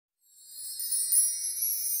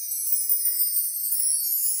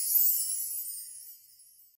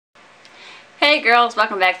Hey girls,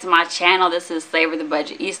 welcome back to my channel. This is Savor the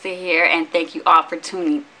Budgetista here, and thank you all for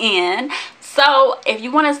tuning in. So if you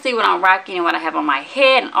want to see what I'm rocking and what I have on my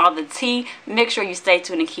head and all the tea, make sure you stay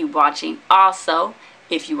tuned and keep watching. Also,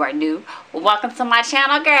 if you are new, welcome to my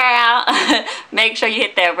channel, girl. Make sure you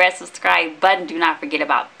hit that red subscribe button. Do not forget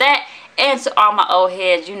about that. And to all my old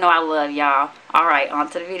heads, you know I love y'all. Alright, on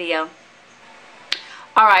to the video.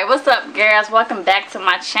 Alright, what's up, girls? Welcome back to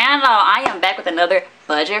my channel. I am back with another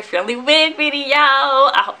budget friendly wig video.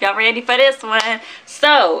 I hope y'all ready for this one.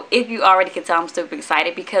 So if you already can tell, I'm super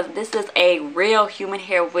excited because this is a real human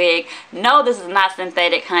hair wig. No, this is not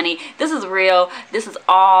synthetic, honey. This is real. This is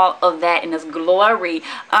all of that in its glory.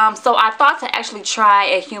 So I thought to actually try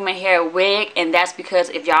a human hair wig, and that's because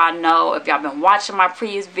if y'all know, if y'all been watching my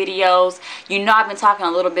previous videos, you know I've been talking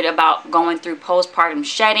a little bit about going through postpartum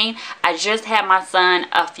shedding. I just had my son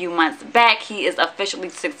a few months back. He is officially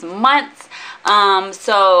 6 months.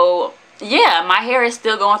 So yeah, my hair is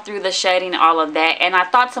still going through the shedding and all of that, and I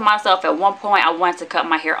thought to myself at one point I wanted to cut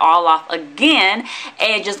my hair all off again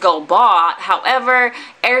and just go bald. However,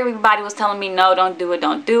 everybody was telling me no, don't do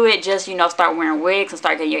it, just, you know, start wearing wigs and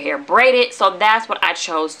start getting your hair braided. So that's what I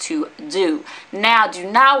chose to do. Now do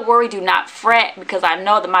not worry, do not fret, because I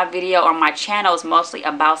know that my video on my channel is mostly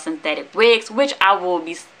about synthetic wigs, which I will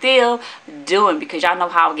be still doing because y'all know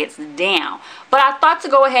how it gets down. But I thought to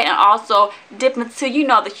go ahead and also dip into, you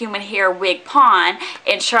know, the human hair wig pond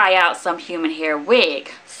and try out some human hair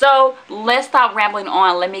wig. So let's stop rambling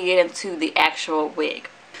on. Let me get into the actual wig.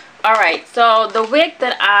 Alright, so the wig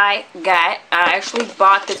that I got, I actually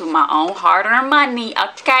bought this with my own hard-earned money,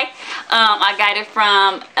 okay? I got it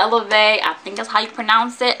from Elevate, I think that's how you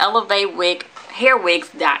pronounce it,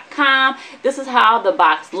 ElevateWigHairWigs.com. This is how the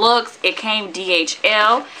box looks. It came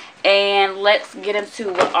DHL, and let's get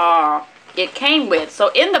into what it came with.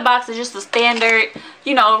 So in the box is just a standard,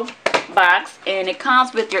 you know, box, and it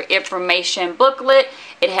comes with your information booklet.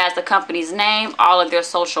 It has the company's name, all of their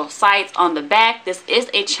social sites on the back. This is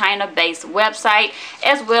a China-based website,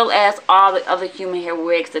 as well as all the other human hair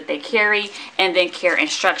wigs that they carry, and then care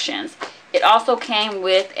instructions. It also came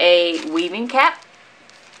with a weaving cap.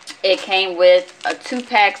 It came with 2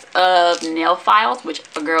 packs of nail files, which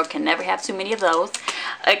a girl can never have too many of those.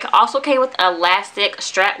 It also came with an elastic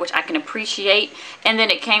strap, which I can appreciate. And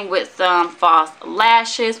then it came with some false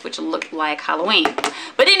lashes, which look like Halloween.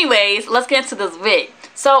 But anyways, let's get into this wig.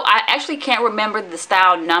 So I actually can't remember the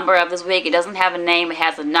style number of this wig. It doesn't have a name, it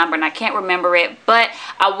has a number, and I can't remember it. But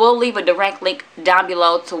I will leave a direct link down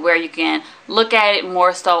below to where you can look at it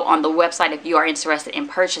more so on the website if you are interested in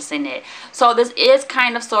purchasing it. So this is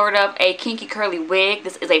kind of sort of a kinky curly wig.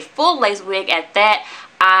 This is a full lace wig at that.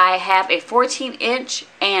 I have a 14-inch,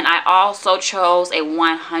 and I also chose a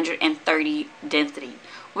 130 density,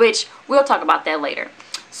 which we'll talk about that later.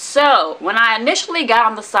 So when I initially got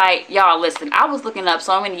on the site, y'all listen, I was looking up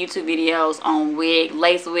so many YouTube videos on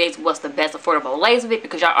lace wigs, what's the best affordable lace wig,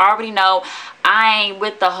 because y'all already know I ain't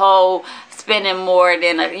with the whole spending more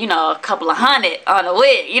than a couple of $100 on a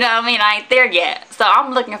wig, you know what I mean? I ain't there yet. So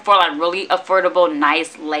I'm looking for like really affordable,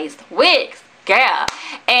 nice lace wigs. Yeah,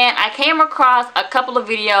 and I came across a couple of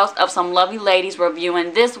videos of some lovely ladies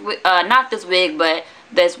reviewing this not this wig, but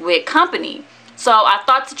this wig company. So I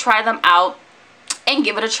thought to try them out and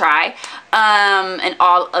give it a try, and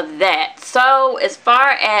all of that. So as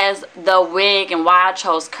far as the wig and why I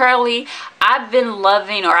chose curly, I've been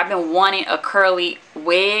loving, or I've been wanting a curly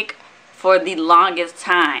wig for the longest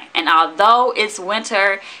time. And although it's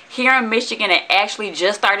winter here in Michigan, it actually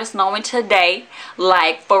just started snowing today,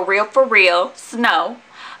 like for real snow.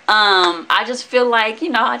 I just feel like, you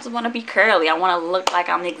know, I just want to be curly. I want to look like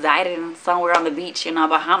I'm excited and somewhere on the beach, you know,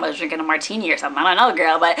 Bahamas, drinking a martini or something. I don't know,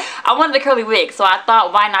 girl, but I wanted a curly wig, so I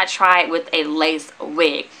thought, why not try it with a lace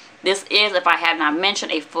wig? This is, if I have not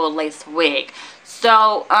mentioned, a full lace wig.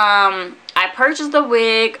 So I purchased the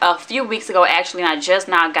wig a few weeks ago actually, and I just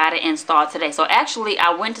now got it installed today. So actually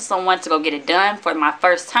I went to someone to go get it done for my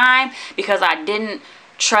first time because I didn't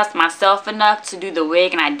trust myself enough to do the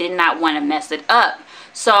wig, and I did not want to mess it up.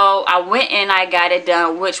 So I went and I got it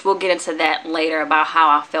done, which we'll get into that later about how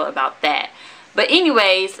I felt about that. But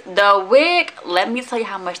anyways, the wig, let me tell you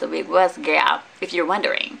how much the wig was, girl, if you're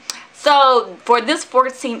wondering. So for this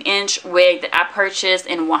 14-inch wig that I purchased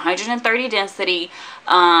in 130 density,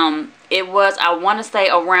 it was, I want to say,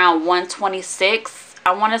 around $126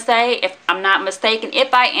 I want to say, if I'm not mistaken.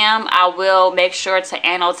 If I am, I will make sure to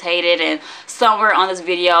annotate it and somewhere on this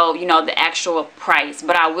video, you know, the actual price.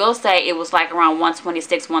 But I will say it was like around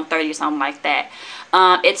 $126, $130 or something like that.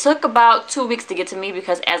 It took about 2 weeks to get to me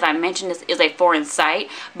because, as I mentioned, this is a foreign site.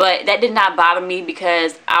 But that did not bother me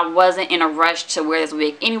because I wasn't in a rush to wear this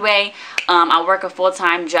wig anyway. I work a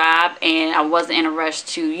full-time job and I wasn't in a rush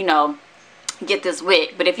to, you know, get this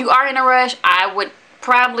wig. But if you are in a rush, I would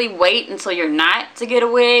probably wait until you're not to get a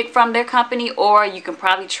wig from their company, or you can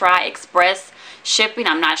probably try express shipping.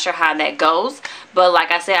 I'm not sure how that goes, but like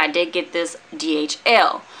I said, I did get this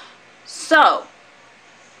DHL. So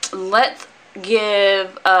let's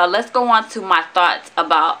go on to my thoughts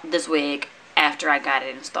about this wig after I got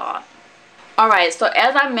it installed. Alright, so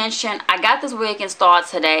as I mentioned, I got this wig installed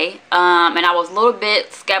today, and I was a little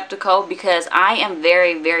bit skeptical because I am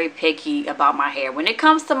very, very picky about my hair. When it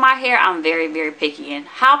comes to my hair, I'm very, very picky. And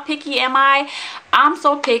how picky am I? I'm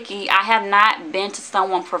so picky, I have not been to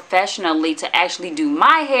someone professionally to actually do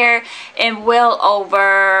my hair in well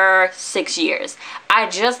over 6 years. I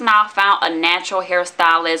just now found a natural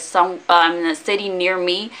hairstylist in the city near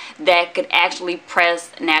me that could actually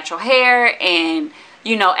press natural hair and,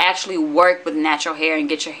 you know, actually work with natural hair and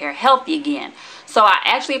get your hair healthy again. So I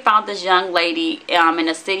actually found this young lady in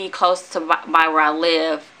a city close to by where I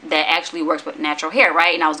live that actually works with natural hair,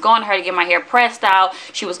 right? And I was going to her to get my hair pressed out.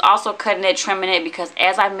 She was also cutting it, trimming it, because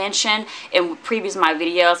as I mentioned in previous my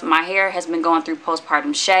videos, my hair has been going through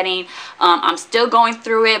postpartum shedding. I'm still going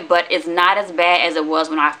through it, but it's not as bad as it was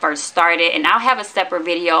when I first started. And I'll have a separate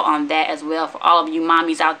video on that as well for all of you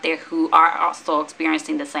mommies out there who are also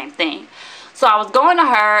experiencing the same thing. So I was going to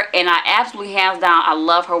her, and I absolutely, hands down, I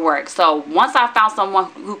love her work. So once I found someone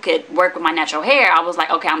who could work with my natural hair, I was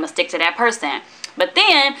like, okay, I'm going to stick to that person. But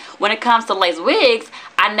then when it comes to lace wigs,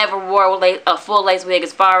 I never wore a full lace wig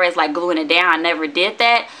as far as like gluing it down. I never did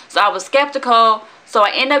that. So I was skeptical. So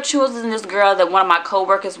I ended up choosing this girl that one of my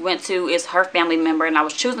co-workers went to, is her family member, and I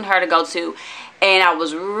was choosing her to go to. And I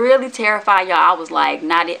was really terrified, y'all. I was like,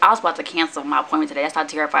 I was about to cancel my appointment today. That's how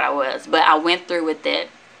terrified I was. But I went through with it.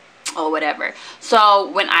 Or whatever. So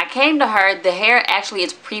when I came to her, the hair actually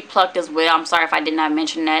is pre-plucked as well. I'm sorry if I did not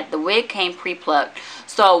mention that. The wig came pre-plucked.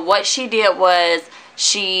 So what she did was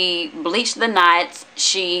she bleached the knots,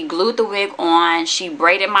 she glued the wig on, she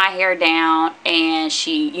braided my hair down, and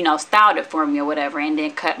she, you know, styled it for me or whatever, and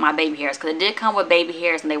then cut my baby hairs, because it did come with baby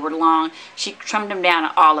hairs and they were long. She trimmed them down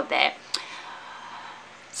and all of that.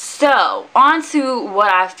 So on to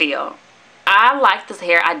what I feel. I like this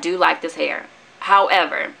hair. I do like this hair.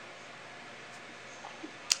 However,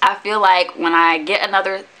 I feel like when I get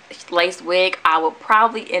another lace wig, I will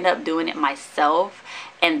probably end up doing it myself.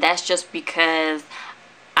 And that's just because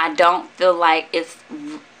I don't feel like it's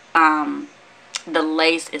the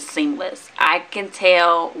lace is seamless. I can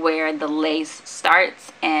tell where the lace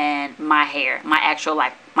starts and my hair, my actual,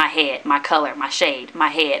 like my head, my color, my shade, my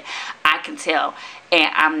head, I can tell.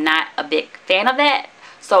 And I'm not a big fan of that.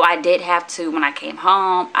 So I did have to, when I came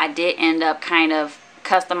home, I did end up kind of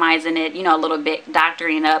customizing it, you know, a little bit,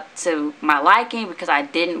 doctoring up to my liking, because I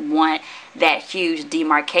didn't want that huge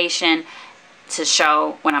demarcation to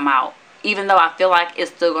show when I'm out, even though I feel like it's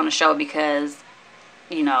still going to show because,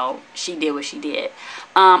 you know, she did what she did.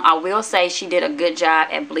 I will say she did a good job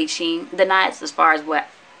at bleaching the knots as far as what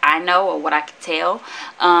I know or what I could tell,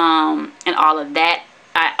 and all of that.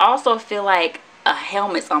 I also feel like a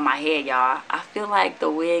helmet's on my head, y'all. I feel like the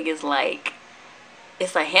wig is like,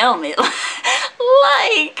 it's a helmet.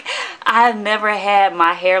 Like, I've never had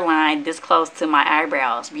my hairline this close to my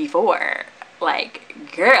eyebrows before. Like,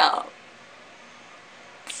 girl,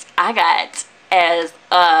 I got, as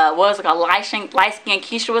what was it called, light skin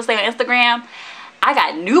Keisha would say on Instagram, I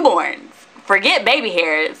got newborns. Forget baby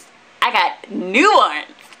hairs, I got newborns,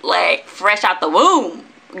 like fresh out the womb,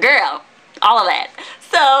 girl, all of that.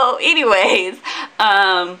 So anyways,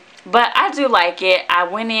 but I do like it. I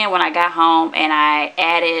went in when I got home and I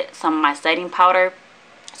added some of my setting powder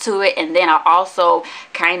to it, and then I also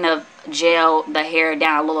kind of gelled the hair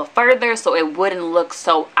down a little further so it wouldn't look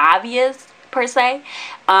so obvious per se,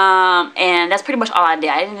 and that's pretty much all I did.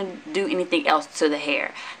 I didn't do anything else to the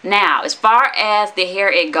hair. Now, as far as the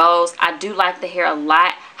hair it goes, I do like the hair a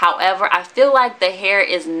lot. However, I feel like the hair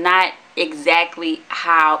is not exactly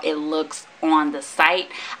how it looks on the site.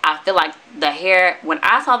 I feel like the hair, when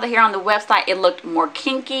I saw the hair on the website, it looked more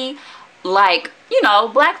kinky, like, you know,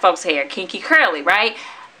 black folks hair, kinky curly, right?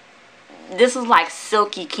 This is like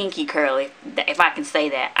silky kinky curly, if I can say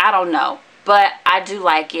that. I don't know, but I do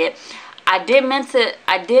like it. I did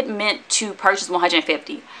meant to purchase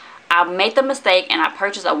 150. I made the mistake and I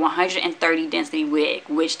purchased a 130 density wig,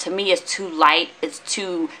 which to me is too light. It's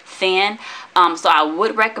too thin. So I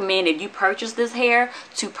would recommend, if you purchase this hair,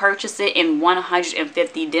 to purchase it in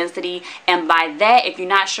 150 density. And by that, if you're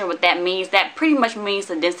not sure what that means, that pretty much means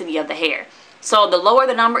the density of the hair. So the lower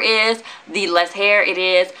the number is, the less hair it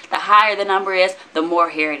is. The higher the number is, the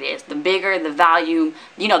more hair it is. The bigger the volume,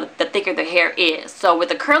 you know, the thicker the hair is. So with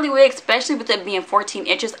the curly wig, especially with it being 14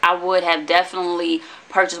 inches, I would have definitely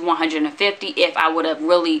purchased 150 if I would have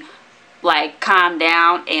really like calmed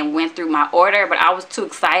down and went through my order. But I was too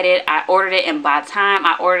excited. I ordered it, and by the time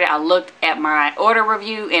I ordered it, I looked at my order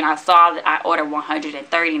review and I saw that I ordered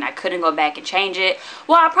 130 and I couldn't go back and change it.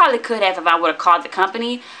 Well, I probably could have if I would have called the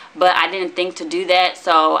company, but I didn't think to do that,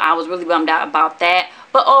 so I was really bummed out about that.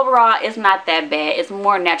 But overall, it's not that bad. It's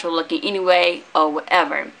more natural looking anyway, or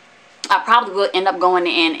whatever. I probably will end up going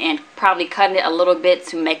in and probably cutting it a little bit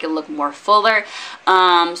to make it look more fuller.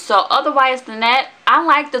 So otherwise than that, I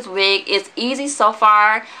like this wig. It's easy so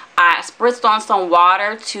far. I spritzed on some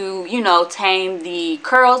water to, you know, tame the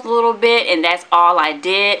curls a little bit, and that's all I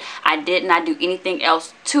did. I did not do anything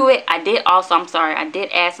else to it. I did also, I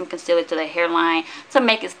did add some concealer to the hairline to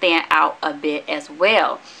make it stand out a bit as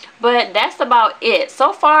well. But that's about it.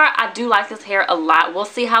 So far, I do like this hair a lot. We'll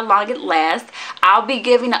see how long it lasts. I'll be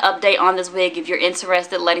giving an update on this wig if you're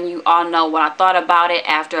interested, letting you all know what I thought about it.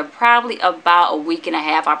 After probably about a week and a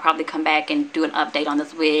half, I'll probably come back and do an update on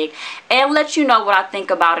this wig and let you know what I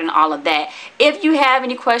think about it and all of that. If you have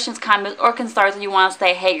any questions, comments, or concerns, and you want to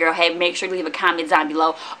say, hey girl, hey, make sure you leave a comment down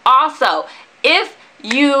below. Also, if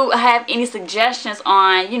you have any suggestions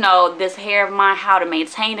on, you know, this hair of mine, how to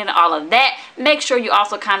maintain it and all of that, make sure you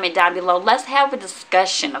also comment down below. Let's have a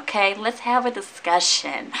discussion, okay? Let's have a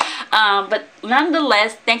discussion. But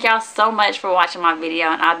nonetheless, thank y'all so much for watching my video,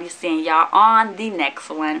 and I'll be seeing y'all on the next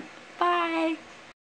one. Bye.